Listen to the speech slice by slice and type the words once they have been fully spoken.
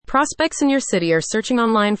Prospects in your city are searching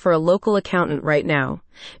online for a local accountant right now.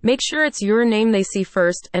 Make sure it's your name they see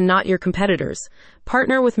first and not your competitors.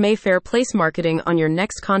 Partner with Mayfair Place Marketing on your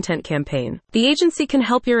next content campaign. The agency can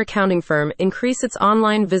help your accounting firm increase its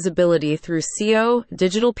online visibility through SEO,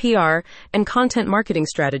 digital PR, and content marketing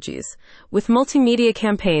strategies. With multimedia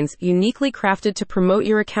campaigns uniquely crafted to promote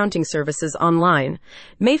your accounting services online,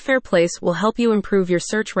 Mayfair Place will help you improve your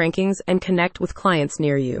search rankings and connect with clients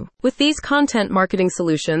near you. With these content marketing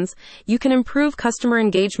solutions, you can improve customer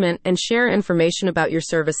engagement and share information about your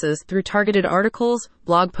services through targeted articles,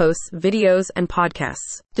 blog posts, videos, and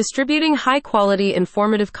podcasts. Distributing high-quality,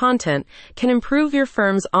 informative content can improve your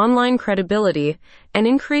firm's online credibility and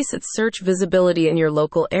increase its search visibility in your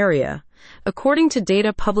local area. According to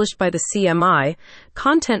data published by the CMI,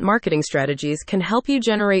 content marketing strategies can help you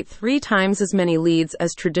generate 3 times as many leads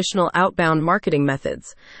as traditional outbound marketing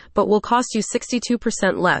methods, but will cost you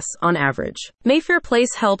 62% less on average. Mayfair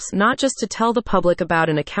Place helps not just to tell the public about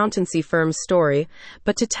an accountancy firm's story,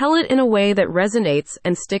 but to tell it in a way that resonates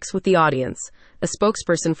and sticks with the audience, a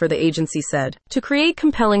spokesperson for the agency said. To create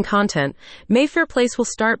compelling content, Mayfair Place will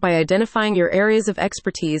start by identifying your areas of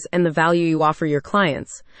expertise and the value you offer your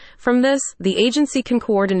clients. From this, the agency can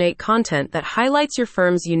coordinate content that highlights your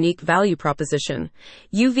firm's unique value proposition,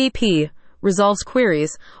 UVP, resolves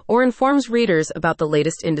queries, or informs readers about the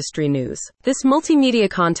latest industry news. This multimedia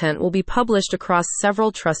content will be published across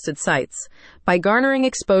several trusted sites. By garnering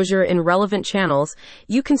exposure in relevant channels,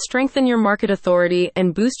 you can strengthen your market authority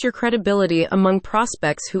and boost your credibility among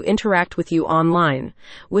prospects who interact with you online.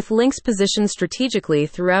 With links positioned strategically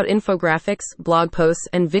throughout infographics, blog posts,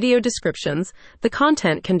 and video descriptions, the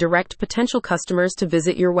content can direct potential customers to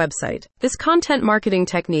visit your website. This content marketing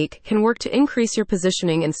technique can work to increase your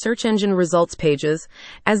positioning in search engine results pages,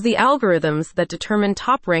 as the algorithms that determine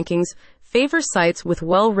top rankings favor sites with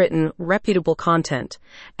well-written, reputable content.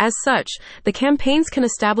 As such, the campaigns can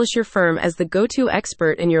establish your firm as the go-to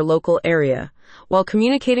expert in your local area, while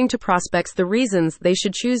communicating to prospects the reasons they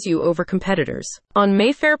should choose you over competitors. On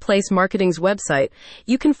Mayfair Place Marketing's website,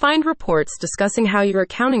 you can find reports discussing how your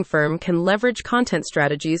accounting firm can leverage content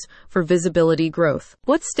strategies for visibility growth.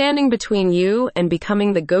 What's standing between you and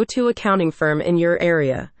becoming the go-to accounting firm in your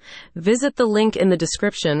area? Visit the link in the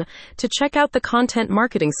description to check out the content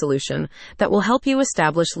marketing solution that will help you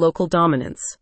establish local dominance.